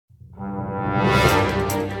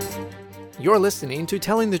You're listening to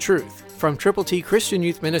Telling the Truth from Triple T Christian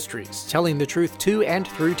Youth Ministries, telling the truth to and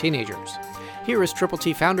through teenagers. Here is Triple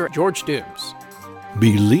T founder George Dooms.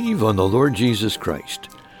 Believe on the Lord Jesus Christ,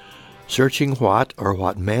 searching what or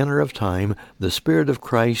what manner of time the Spirit of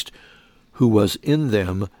Christ who was in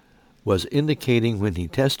them was indicating when he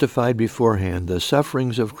testified beforehand the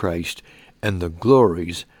sufferings of Christ and the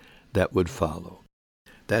glories that would follow.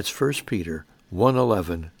 That's 1 Peter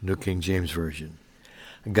 1:11, New King James Version.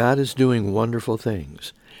 God is doing wonderful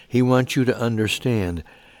things. He wants you to understand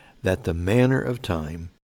that the manner of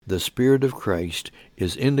time, the Spirit of Christ,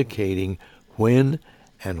 is indicating when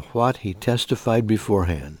and what he testified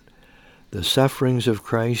beforehand, the sufferings of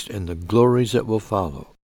Christ and the glories that will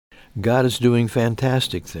follow. God is doing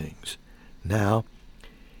fantastic things. Now,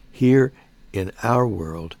 here in our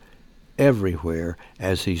world, everywhere,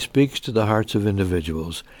 as he speaks to the hearts of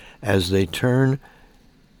individuals, as they turn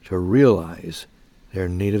to realize their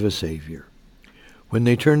need of a Savior. When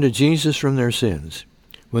they turn to Jesus from their sins,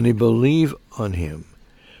 when they believe on him,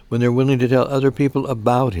 when they're willing to tell other people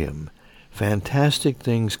about him, fantastic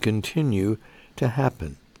things continue to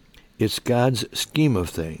happen. It's God's scheme of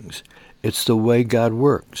things. It's the way God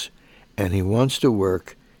works, and he wants to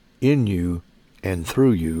work in you and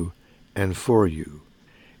through you and for you.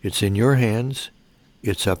 It's in your hands.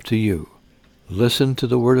 It's up to you. Listen to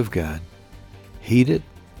the Word of God, heed it,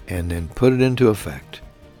 and then put it into effect.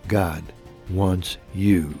 God wants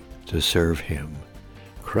you to serve him.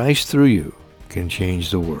 Christ through you can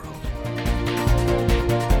change the world.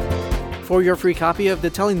 For your free copy of the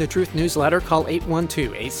Telling the Truth newsletter, call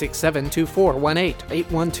 812-867-2418,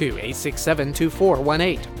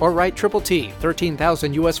 812-867-2418, or write Triple T,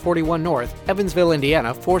 13,000 U.S. 41 North, Evansville,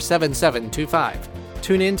 Indiana, 47725.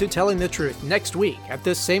 Tune in to Telling the Truth next week at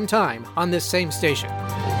this same time on this same station.